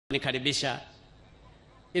Nikaribisha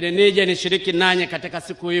ili nije nishiriki nanyi katika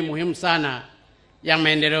siku hii muhimu sana ya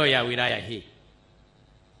maendeleo ya wilaya hii.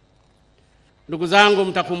 Ndugu zangu,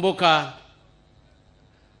 mtakumbuka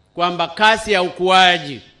kwamba kasi ya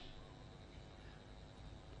ukuaji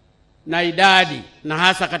na idadi na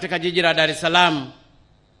hasa katika jiji la Dar es Salaam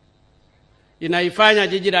inaifanya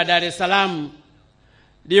jiji la Dar es Salaam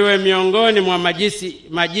liwe miongoni mwa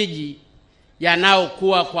majiji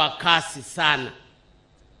yanayokuwa kwa kasi sana.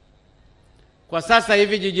 Kwa sasa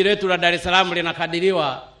hivi jiji letu la Dar es Salaam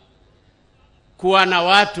linakadiriwa kuwa na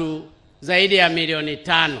watu zaidi ya milioni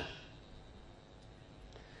 5.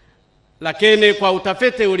 Lakini kwa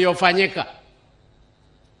utafiti uliofanyika,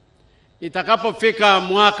 itakapofika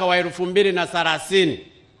mwaka wa 2030,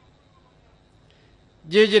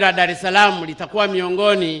 jiji la Dar es Salaam litakuwa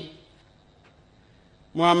miongoni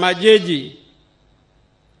mwa majiji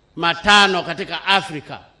 5 katika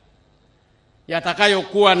Afrika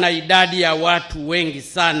yatakayokuwa na idadi ya watu wengi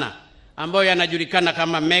sana, ambayo yanajulikana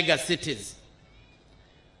kama mega cities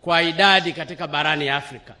kwa idadi katika barani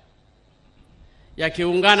Afrika,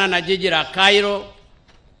 yakiungana na jiji la Cairo,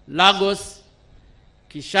 Lagos,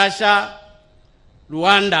 Kinshasa,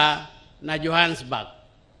 Rwanda na Johannesburg.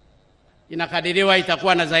 Inakadiriwa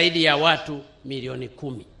itakuwa na zaidi ya watu milioni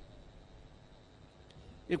 10.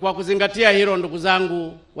 Kwa kuzingatia hilo, ndugu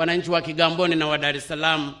zangu wananchi wa Kigamboni na wa Dar es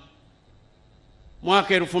Salaam,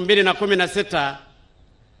 mwaka 2016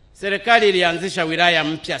 serikali ilianzisha wilaya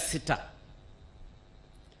mpya 6,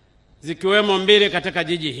 zikiwemo 2 katika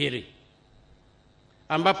jiji hili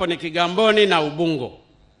ambapo ni Kigamboni na Ubungo.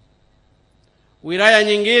 Wilaya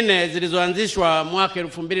nyingine zilizoanzishwa mwaka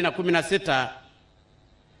 2016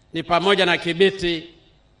 ni pamoja na Kibiti,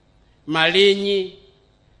 Malinyi,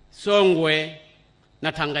 Songwe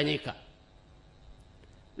na Tanganyika.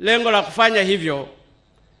 Lengo la kufanya hivyo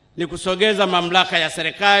ni kusogeza mamlaka ya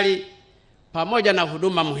serikali pamoja na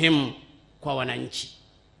huduma muhimu kwa wananchi.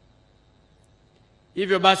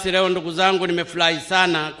 Hivyo basi leo, ndugu zangu, nimefurahi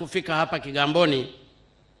sana kufika hapa Kigamboni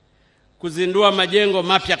kuzindua majengo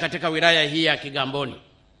mapya katika wilaya hii ya Kigamboni: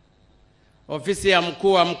 ofisi ya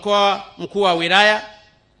mkuu wa wilaya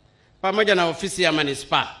pamoja na ofisi ya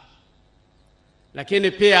manispaa.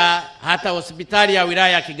 Lakini pia hata hospitali ya wilaya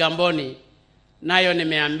ya Kigamboni nayo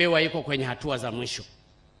nimeambiwa iko kwenye hatua za mwisho.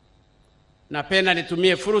 Napenda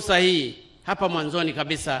nitumie fursa hii hapa mwanzoni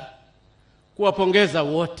kabisa kuwapongeza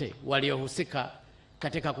wote waliohusika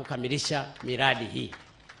katika kukamilisha miradi hii,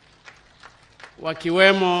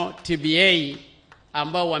 wakiwemo TBA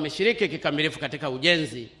ambao wameshiriki kikamilifu katika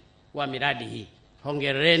ujenzi wa miradi hii.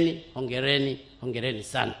 Hongereni, hongereni, hongereni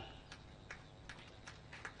sana.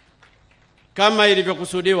 Kama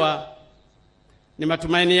ilivyokusudiwa, ni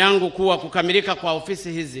matumaini yangu kuwa kukamilika kwa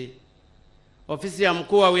ofisi hizi, ofisi ya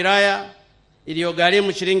mkuu wa wilaya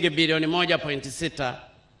iliyogharimu shilingi bilioni 1.6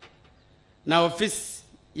 na ofisi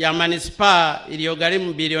ya manispaa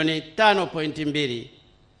iliyogharimu bilioni 5.2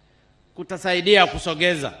 kutasaidia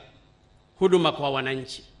kusogeza huduma kwa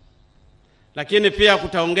wananchi, lakini pia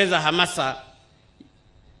kutaongeza hamasa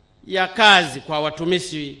ya kazi kwa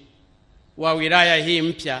watumishi wa wilaya hii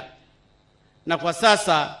mpya. Na kwa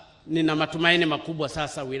sasa nina matumaini makubwa,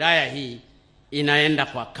 sasa wilaya hii inaenda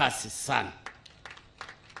kwa kasi sana.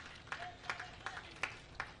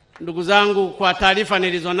 Ndugu zangu, kwa taarifa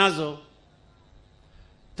nilizonazo,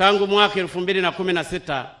 tangu mwaka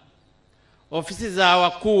 2016 ofisi za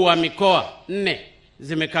wakuu wa mikoa 4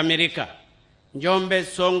 zimekamilika: Njombe,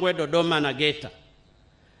 Songwe, Dodoma na Geita,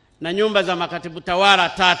 na nyumba za makatibu tawala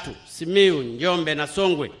 3 Simiyu, Njombe na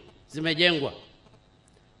Songwe zimejengwa.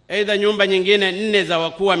 Aidha, nyumba nyingine 4 za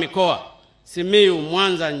wakuu wa mikoa Simiyu,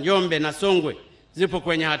 Mwanza, Njombe na Songwe zipo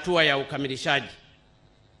kwenye hatua ya ukamilishaji.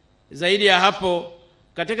 Zaidi ya hapo,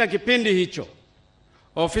 katika kipindi hicho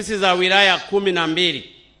ofisi za wilaya 12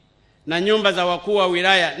 na nyumba za wakuu wa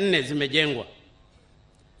wilaya 4 zimejengwa,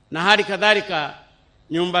 na hali kadhalika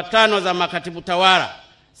nyumba 5 za makatibu tawala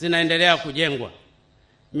zinaendelea kujengwa.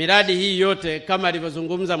 Miradi hii yote, kama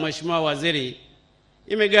alivyozungumza Mheshimiwa Waziri,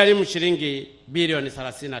 imegharimu shilingi bilioni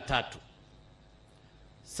 33.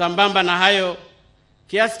 Sambamba na hayo,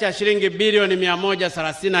 kiasi cha shilingi bilioni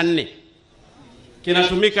 134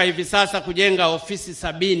 kinatumika hivi sasa kujenga ofisi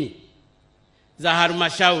 70 za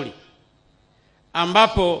halmashauri,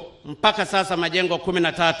 ambapo mpaka sasa majengo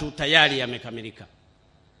 13 tayari yamekamilika.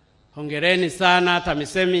 Hongereni sana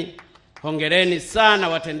TAMISEMI, hongereni sana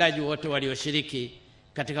watendaji wote walioshiriki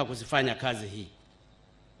katika kuzifanya kazi hii.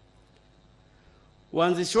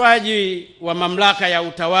 Uanzishwaji wa mamlaka ya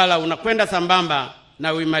utawala unakwenda sambamba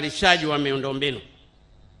na uimarishaji wa miundombinu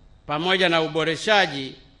pamoja na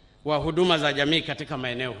uboreshaji wa huduma za jamii katika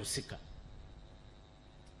maeneo husika.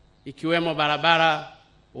 ikiwemo barabara,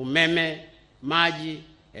 umeme, maji,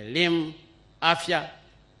 elimu, afya.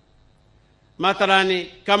 Mathalani,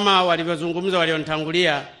 kama walivyozungumza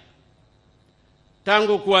walionitangulia,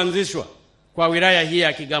 tangu kuanzishwa kwa wilaya hii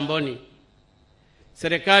ya Kigamboni,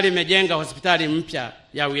 serikali imejenga hospitali mpya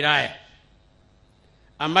ya wilaya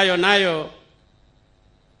ambayo nayo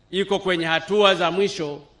iko kwenye hatua za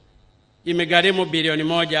mwisho, imegharimu bilioni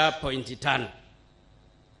 1.5.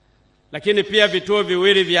 Lakini pia vituo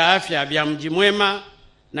viwili vya afya vya Mji Mwema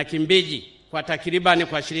na Kimbiji kwa takribani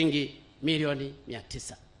kwa shilingi milioni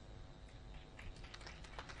 900.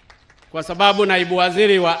 Kwa sababu naibu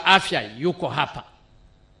waziri wa afya yuko hapa,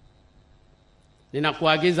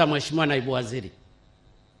 ninakuagiza Mheshimiwa naibu waziri,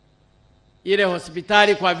 ile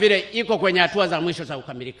hospitali kwa vile iko kwenye hatua za mwisho za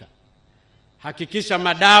kukamilika, hakikisha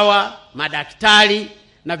madawa, madaktari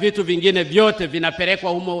na vitu vingine vyote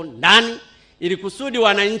vinapelekwa humo ndani, ili kusudi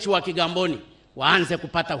wananchi wa Kigamboni waanze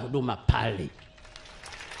kupata huduma pale.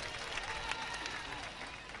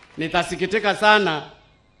 Nitasikitika sana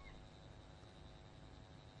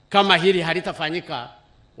kama hili halitafanyika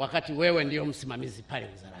wakati wewe ndio msimamizi pale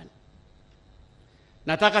wizarani.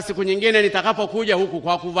 Nataka siku nyingine nitakapokuja huku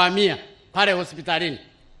kwa kuvamia pale hospitalini,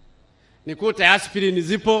 nikute aspirini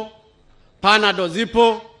zipo, panado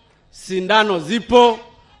zipo, sindano zipo,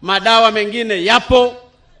 madawa mengine yapo,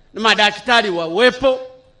 na madaktari wawepo,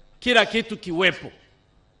 kila kitu kiwepo,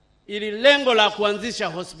 ili lengo la kuanzisha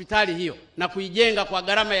hospitali hiyo na kuijenga kwa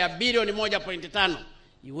gharama ya bilioni 1.5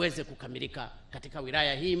 iweze kukamilika katika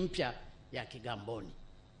wilaya hii mpya ya Kigamboni.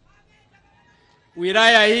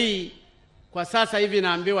 Wilaya hii kwa sasa hivi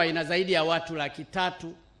naambiwa ina zaidi ya watu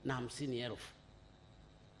 350,000.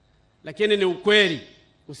 Lakini ni ukweli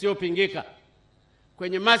usiopingika,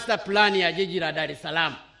 kwenye master plan ya jiji la Dar es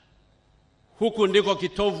Salaam, huku ndiko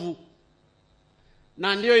kitovu,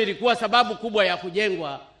 na ndio ilikuwa sababu kubwa ya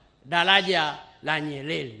kujengwa daraja la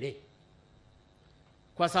Nyerere,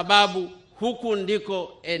 kwa sababu huku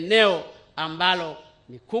ndiko eneo ambalo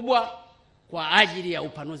ni kubwa kwa ajili ya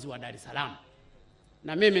upanuzi wa Dar es Salaam.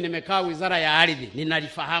 Na mimi nimekaa Wizara ya Ardhi,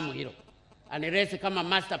 ninalifahamu hilo, aniresi kama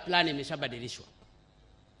master plan imeshabadilishwa.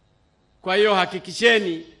 Kwa hiyo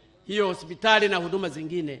hakikisheni hiyo hospitali na huduma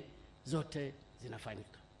zingine zote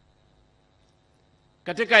zinafanyika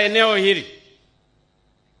katika eneo hili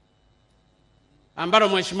ambalo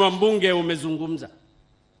Mheshimiwa mbunge umezungumza.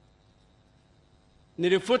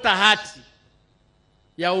 Nilifuta hati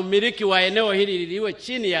ya umiliki wa eneo hili liwe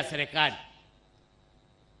chini ya serikali,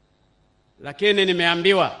 lakini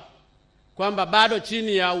nimeambiwa kwamba bado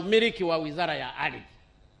chini ya umiliki wa Wizara ya Ardhi.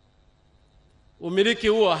 Umiliki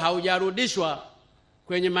huo haujarudishwa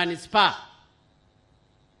kwenye manispaa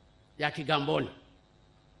ya Kigamboni.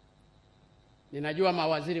 Ninajua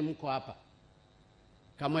mawaziri mko hapa,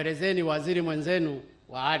 kamwelezeni waziri mwenzenu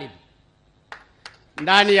wa ardhi,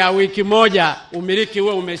 ndani ya wiki moja umiliki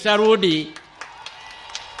huo umesharudi.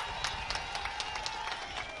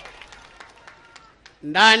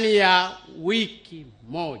 Ndani ya wiki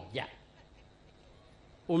moja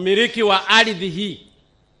umiliki wa ardhi hii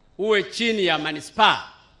uwe chini ya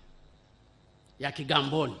manispaa ya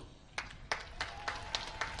Kigamboni.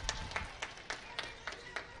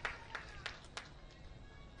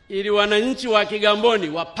 Ili wananchi wa Kigamboni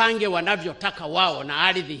wapange wanavyotaka wao na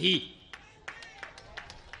ardhi hii.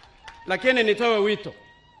 Lakini nitoe wito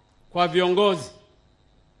kwa viongozi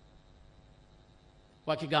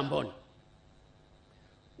wa Kigamboni.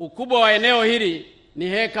 Ukubwa wa eneo hili ni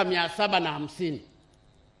heka 750.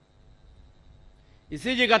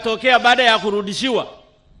 Isije katokea baada ya kurudishiwa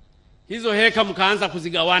hizo heka mkaanza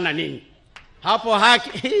kuzigawana ninyi. Hapo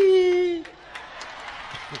haki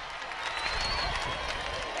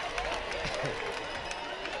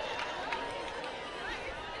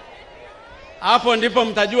hapo ndipo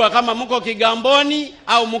mtajua kama mko Kigamboni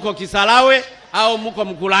au mko Kisarawe au mko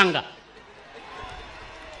Mkulanga.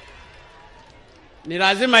 Ni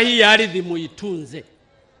lazima hii ardhi muitunze.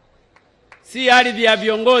 Si ardhi ya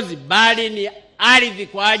viongozi, bali ni ardhi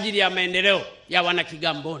kwa ajili ya maendeleo ya wana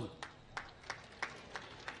Kigamboni.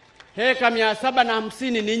 Heka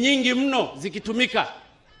 750 ni nyingi mno zikitumika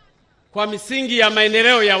kwa misingi ya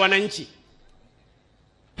maendeleo ya wananchi.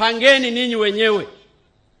 Pangeni ninyi wenyewe,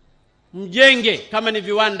 mjenge kama ni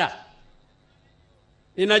viwanda.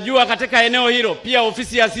 Ninajua katika eneo hilo pia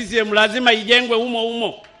ofisi ya CCM lazima ijengwe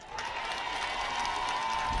humo,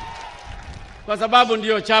 kwa sababu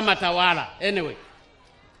ndiyo chama tawala. Anyway,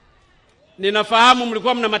 ninafahamu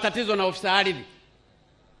mlikuwa mna matatizo na ofisa ardhi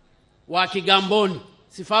wa Kigamboni.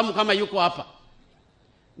 Sifahamu kama yuko hapa.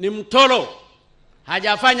 Ni mtoro,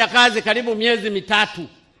 hajafanya kazi karibu miezi 3,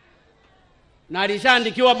 na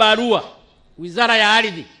alishaandikiwa barua Wizara ya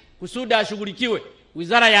Ardhi kusudi ashughulikiwe,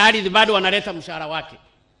 Wizara ya Ardhi bado wanaleta mshahara wake.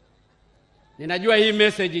 Ninajua hii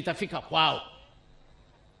message itafika kwao,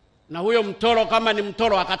 na huyo mtoro kama ni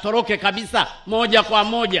mtoro akatoroke kabisa moja kwa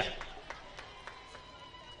moja.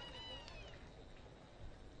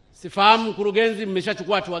 Sifahamu mkurugenzi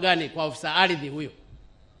mmeshachukua hatua gani kwa ofisa ardhi huyo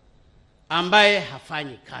ambaye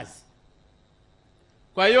hafanyi kazi.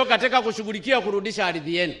 Kwa hiyo katika kushughulikia kurudisha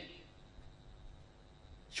ardhi yenu,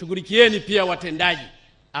 shughulikieni pia watendaji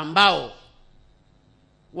ambao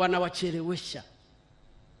wanawachelewesha.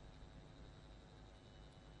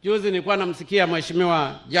 Juzi nilikuwa namsikia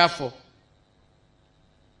Mheshimiwa Jafo,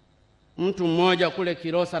 mtu mmoja kule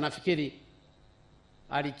Kilosa nafikiri,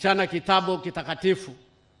 alichana kitabu kitakatifu,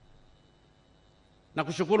 na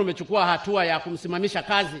kushukuru umechukua hatua ya kumsimamisha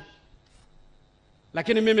kazi,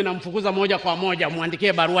 lakini mimi namfukuza moja kwa moja,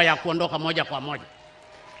 muandikie barua ya kuondoka moja kwa moja.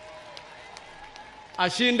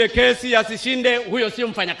 Ashinde kesi asishinde, huyo sio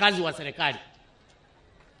mfanyakazi wa serikali.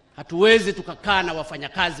 Hatuwezi tukakaa na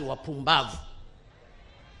wafanyakazi wapumbavu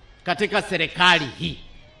katika serikali hii.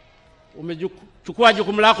 Umechukua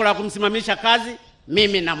jukumu lako la kumsimamisha kazi,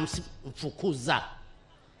 mimi namfukuza.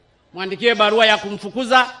 Muandikie barua ya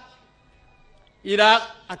kumfukuza, ila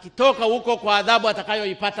akitoka huko kwa adhabu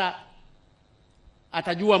atakayoipata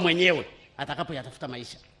atajua mwenyewe atakapoyatafuta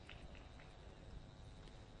maisha.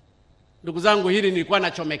 Ndugu zangu, hili nilikuwa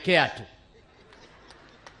nachomekea tu.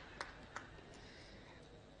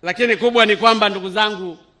 Lakini kubwa ni kwamba ndugu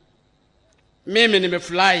zangu, mimi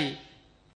nimefurahi